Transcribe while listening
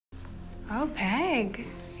Oh, Peg,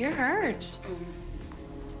 you're hurt.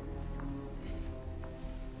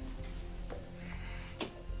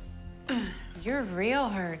 You're real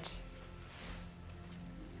hurt.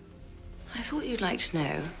 I thought you'd like to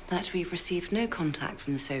know that we've received no contact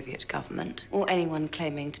from the Soviet government or anyone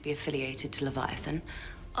claiming to be affiliated to Leviathan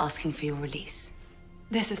asking for your release.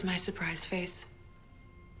 This is my surprise face.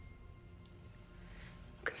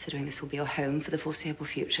 Considering this will be your home for the foreseeable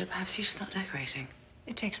future, perhaps you should start decorating.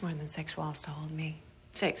 It takes more than 6 walls to hold me.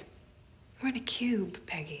 6. We're in a cube,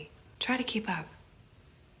 Peggy. Try to keep up.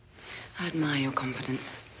 I admire your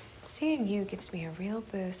confidence. Seeing you gives me a real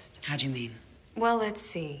boost. How do you mean? Well, let's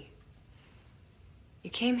see. You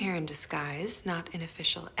came here in disguise, not in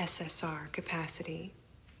official SSR capacity.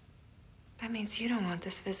 That means you don't want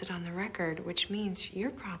this visit on the record, which means you're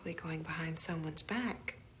probably going behind someone's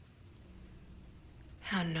back.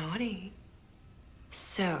 How naughty.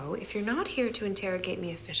 So, if you're not here to interrogate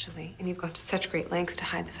me officially, and you've gone to such great lengths to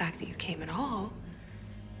hide the fact that you came at all,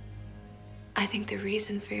 I think the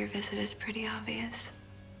reason for your visit is pretty obvious.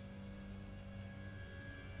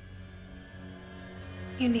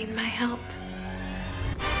 You need my help.